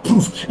cannot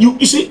approve.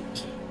 You see,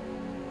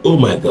 oh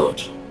my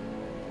God.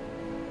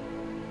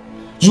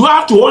 You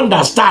have to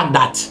understand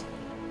that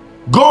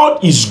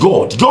God is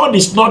God. God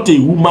is not a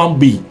human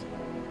being.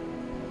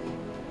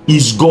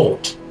 He's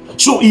God.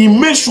 So he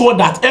makes sure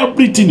that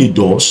everything he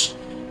does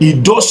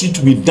it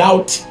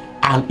without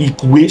an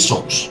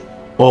equations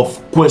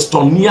of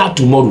questionnaire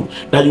tomorrow.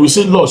 That you will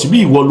say, Lord, be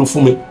you want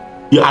for me.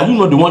 Are you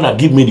not the one that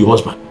give me the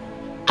husband?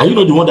 Are you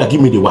not the one that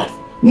give me the wife?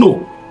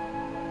 No.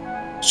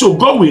 So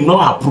God will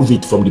not approve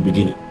it from the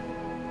beginning.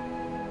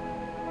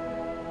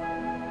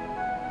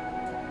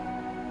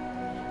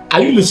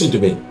 Are you listening to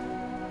me?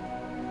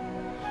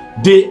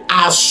 There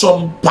are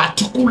some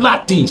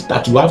particular things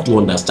that you have to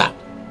understand.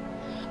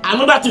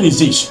 Another thing is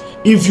this: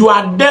 if you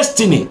are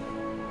destined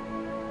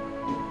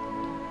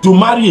to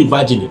marry a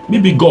virgin,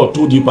 maybe God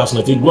told you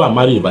personally, go and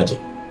marry a virgin,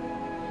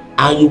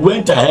 and you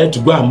went ahead to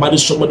go and marry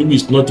somebody who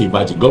is not a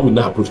virgin, God will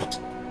not approve it.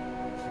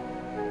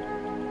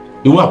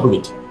 He won't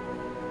approve it.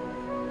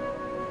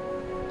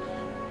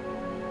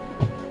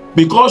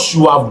 Because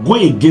you have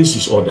gone against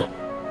his order.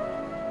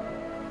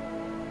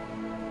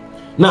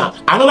 Now,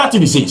 another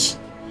thing he says,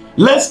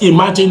 let's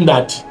imagine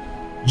that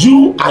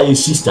you are a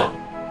sister.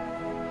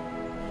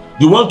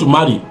 You want to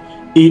marry.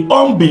 An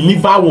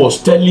unbeliever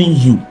was telling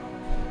you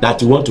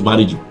that he want to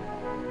marry you.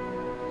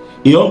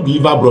 An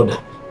unbeliever brother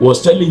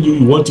was telling you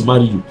he want to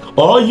marry you.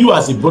 Or you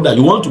as a brother,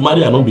 you want to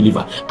marry an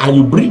unbeliever, and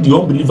you bring the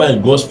unbeliever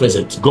in God's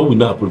presence, God will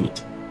not approve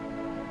it.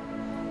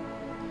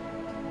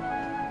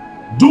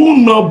 Do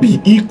not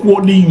be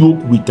equally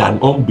yoked with an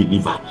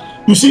unbeliever.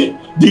 You see,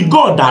 the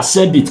God that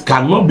said it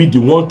cannot be the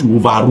one to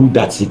overrule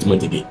that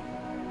statement again.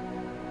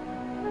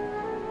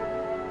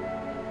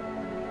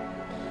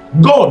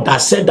 God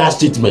that said that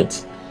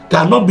statement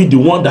cannot be the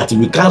one that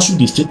will cancel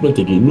the statement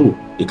again. No,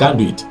 he can't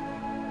do it.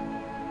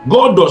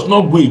 God does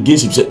not go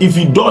against himself. If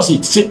he does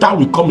it, Satan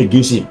will come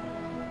against him,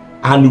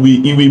 and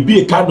it will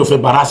be a kind of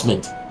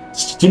embarrassment.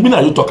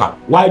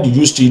 Why did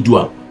you still do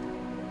it?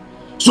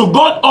 So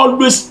God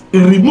always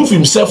remove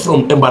himself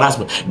from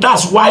embarrassment.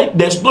 That's why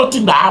there's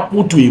nothing that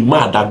happened to a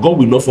man that God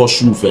will not first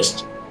show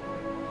first.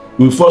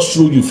 He will first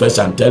show you first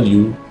and tell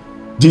you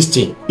this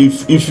thing.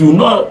 If you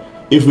not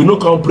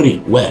come pray,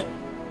 well,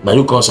 now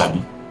you can't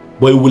sabi.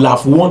 But he will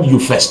have warned you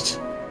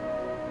first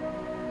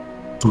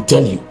to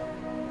tell you.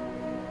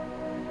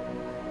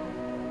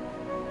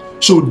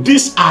 So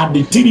these are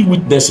the three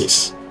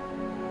witnesses.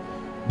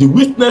 The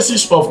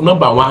witnesses of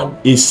number one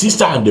is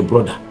sister and the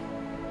brother.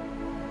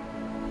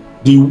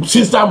 The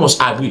sister must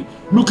agree.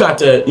 Look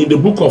at in the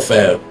book of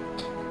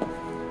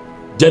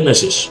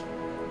Genesis.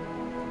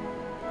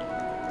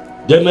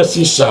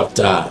 Genesis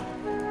chapter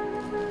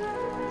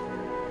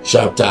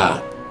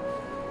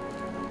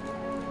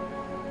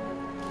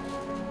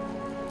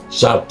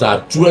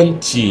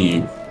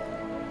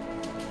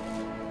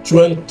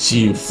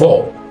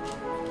 24.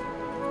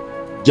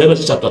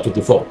 Genesis chapter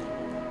 24.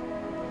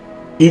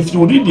 If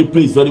you read the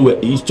place very well,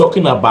 he's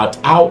talking about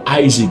how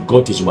Isaac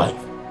got his wife.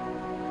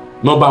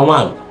 Number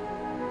one,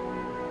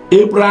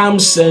 Abraham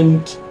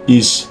sent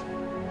his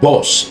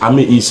boss,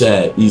 his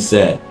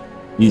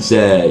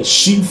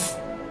chief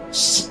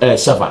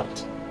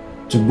servant,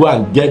 to go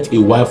and get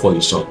a wife for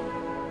his son.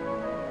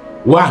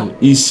 One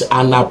is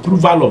an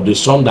approval of the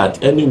son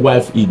that any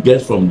wife he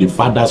gets from the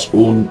father's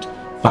own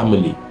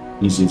family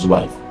is his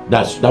wife.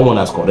 That one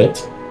is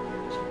correct.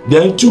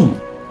 Then two,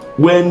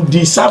 when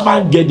the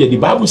servant get there, the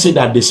Bible said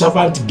that the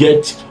servant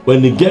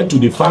when they get to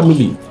the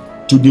family,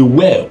 to the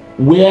well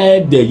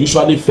where they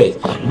usually fed,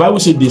 the Bible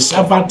said the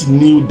servant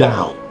kneel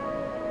down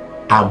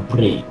and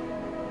pray.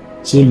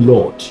 Say,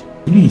 Lord,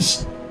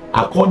 please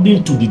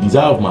according to the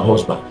desire of my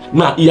husband.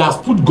 Now, he has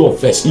put God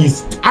first.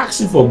 He's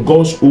asking for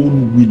God's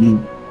own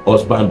willing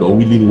husband or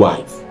willing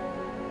wife.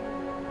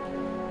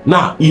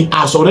 Now, he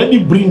has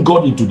already bring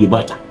God into the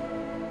matter.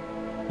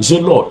 He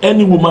said, Lord,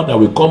 any woman that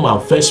will come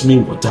and fetch me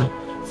water,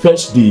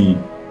 fetch the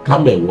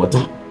camel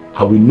water,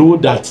 I will know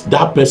that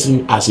that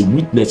person as a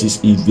witness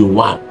is the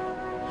one.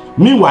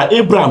 Meanwhile,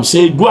 Abraham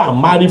said, go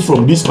and marry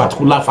from this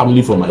particular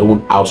family from my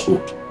own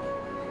household.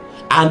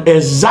 And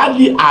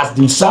exactly as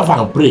the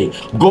servant prayed,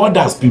 God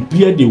has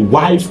prepared the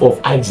wife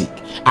of Isaac.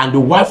 And the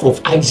wife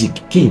of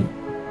Isaac came.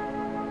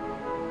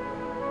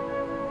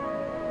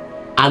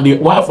 And the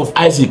wife of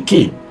Isaac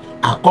came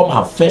and come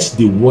and fetch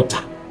the water.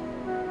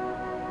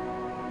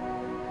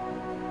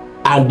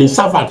 And the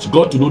servant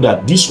got to know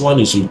that this one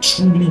is a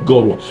truly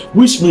God one,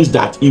 which means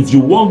that if you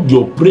want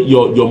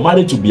your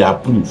marriage to be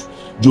approved,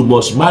 you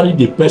must marry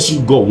the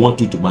person God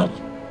wants you to marry.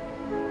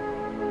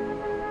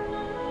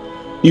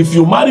 If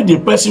you marry the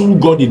person who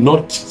God did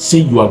not say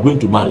you are going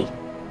to marry,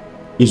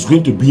 it's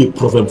going to be a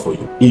problem for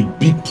you, a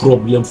big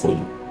problem for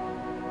you.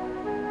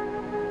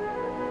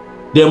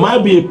 There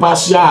might be a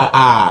partial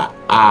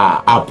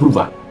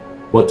approval,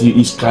 but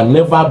it can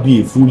never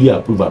be a fully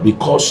approval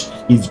because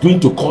it's going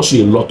to cause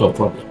you a lot of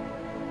problems.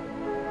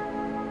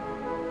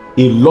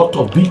 A lot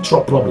of big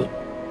problem.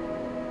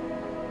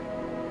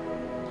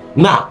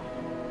 Now,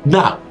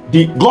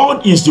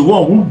 God is the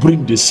one who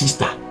brings the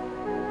sister.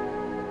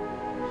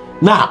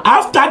 Now,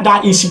 after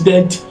that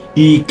incident,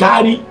 he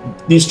carried,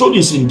 the story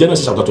is in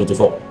Genesis chapter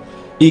 24.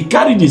 He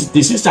carried the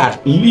sister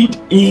lead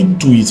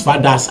into his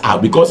father's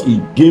house because he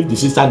gave the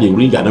sister the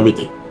ring and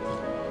everything.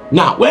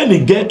 Now, when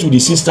he get to the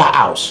sister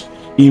house,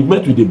 he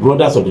met with the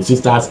brothers of the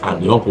sisters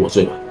and the uncle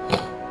whatsoever.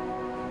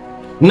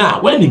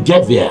 Now, when he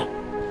get there,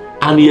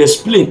 and he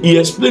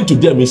explained to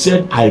them, he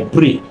said, I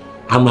pray.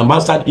 And my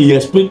master, he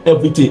explained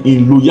everything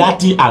in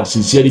loyalty and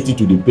sincerity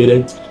to the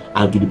parents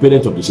and to the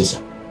parents of the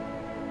sister.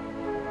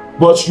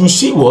 But you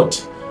see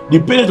what?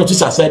 The parents of the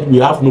sister said, we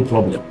have no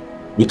problem.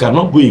 We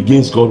cannot go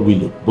against God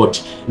willing.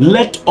 But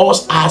let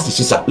us ask the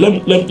sister.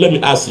 Let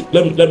me ask you.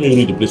 Let me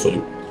read the place for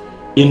you.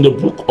 In the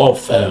book of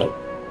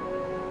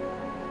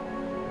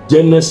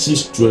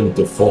Genesis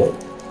 24.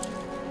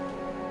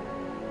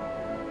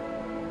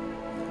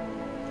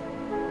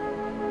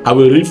 I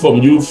will read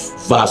from you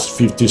verse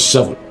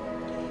 57.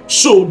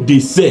 So they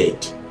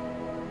said,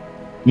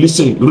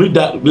 listen, read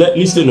that,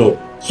 listen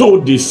up. So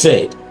they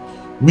said,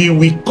 we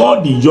will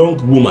call the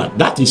young woman,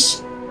 that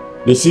is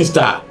the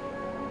sister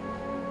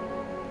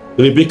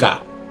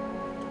Rebecca.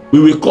 We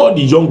will call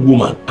the young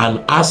woman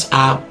and ask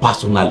her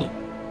personally.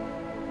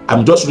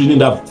 I'm just reading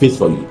that faith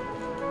for you.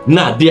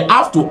 Now they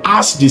have to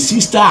ask the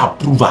sister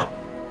approval.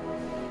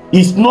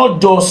 It's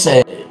not just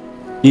a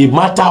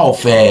matter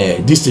of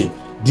this thing.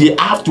 They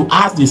have to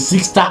ask the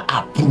sister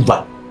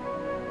approval.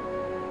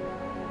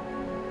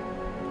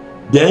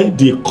 Then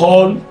they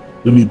call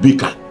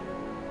Rebecca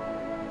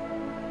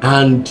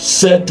and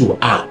said to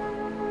her,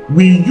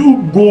 will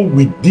you go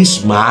with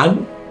this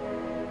man?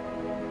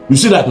 You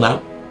see that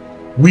now?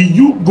 Will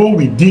you go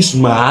with this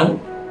man?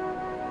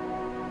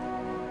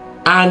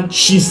 And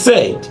she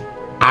said,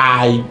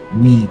 I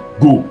will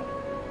go.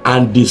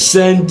 And they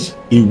sent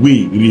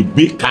away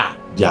Rebecca,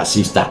 their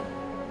sister.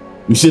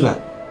 You see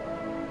that?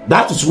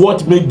 That is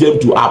what made them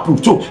to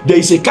approve. So there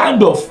is a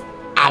kind of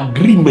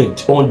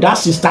agreement on that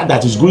sister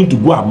that is going to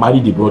go and marry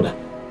the brother.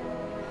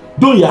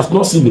 Though he has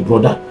not seen the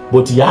brother,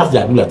 but he has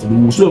the agreement.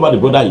 Whosoever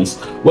the brother is,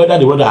 whether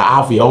the brother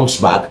have a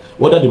hunchback,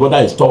 whether the brother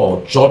is tall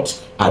or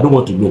short, I don't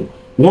want to know.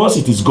 Once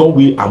it is God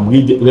will, I'm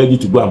ready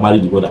to go and marry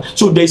the brother.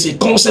 So there is a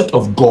concept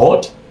of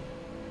God.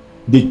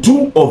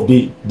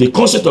 The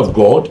concept of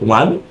God,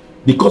 one,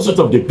 the concept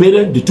of the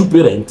parent, the two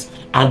parents,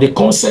 and the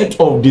concept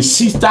of the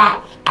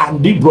sister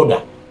and the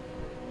brother.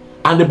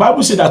 And the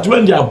Bible said that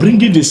when they are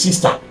bringing the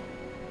sister,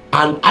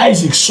 and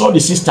Isaac saw the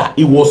sister,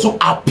 he was so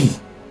happy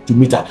to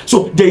meet her.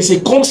 So there is a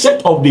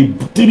concept of the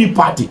three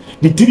party,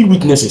 the three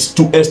witnesses,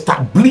 to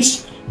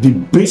establish the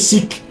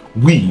basic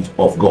will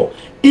of God.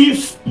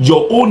 If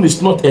your own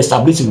is not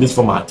established in this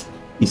format,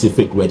 it's a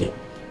fake wedding,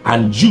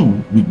 and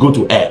you will go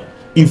to hell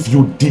if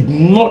you did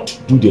not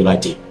do the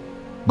right thing.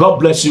 God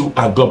bless you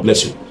and God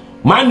bless you.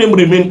 My name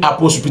remains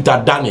Apostle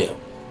Peter Daniel.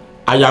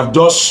 I have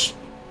just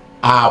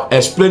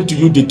explained to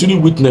you the three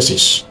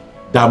witnesses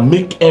that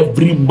make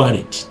every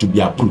marriage to be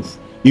approved.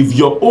 If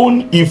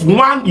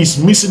one is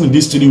missing in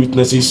these three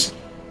witnesses,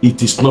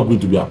 it is not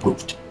going to be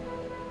approved.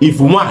 If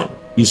one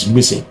is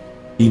missing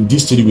in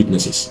these three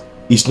witnesses,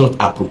 it's not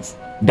approved.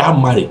 That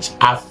marriage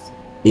has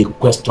a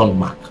question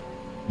mark.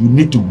 You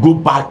need to go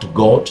back to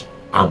God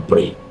and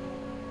pray.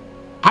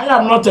 I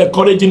am not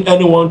encouraging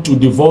anyone to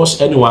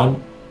divorce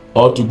anyone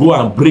or to go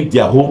and break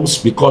their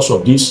homes because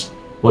of this,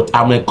 but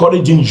I'm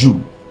encouraging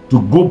you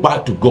to go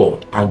back to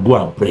God and go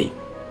and pray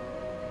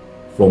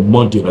for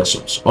more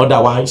directions.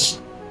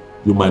 Otherwise,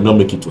 you might not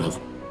make it to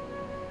heaven.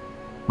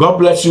 God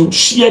bless you.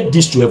 Share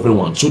this to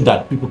everyone so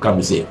that people can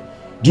be saved.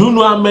 Do you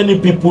know how many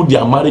people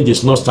their marriage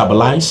is not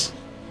stabilized?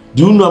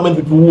 Do you know how many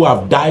people who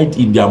have died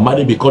in their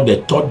marriage because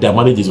they thought their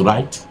marriage is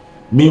right?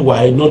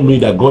 Meanwhile, not knowing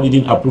that God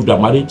didn't approve their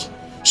marriage,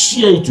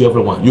 share it to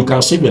everyone. You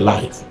can save a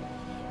life.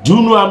 Do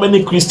you know how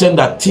many Christians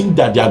that think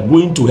that they are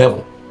going to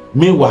heaven?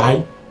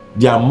 Meanwhile,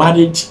 their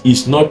marriage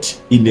is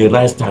not in a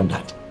right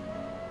standard.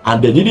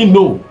 And they didn't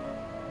know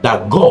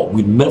that God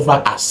will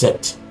never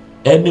accept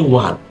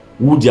anyone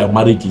who their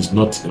marriage is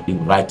not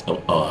in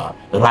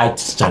right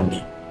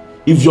standing.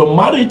 If your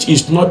marriage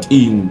is not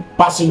in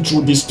passing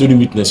through these 3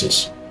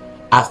 witnesses,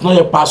 has not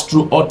yet passed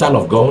through altar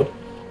of God,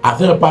 has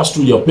not yet passed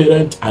through your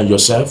parent and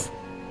yourself,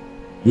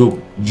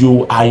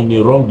 you are in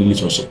a wrong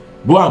relationship.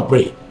 Go and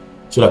pray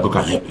so that God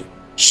can help you.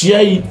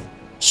 Share it,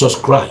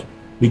 subscribe.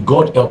 May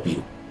God help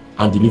you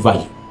and deliver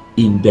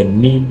you in the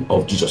name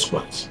of Jesus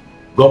Christ.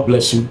 God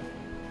bless you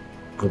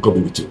and God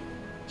be with you.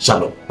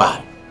 Shalom.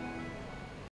 Bye.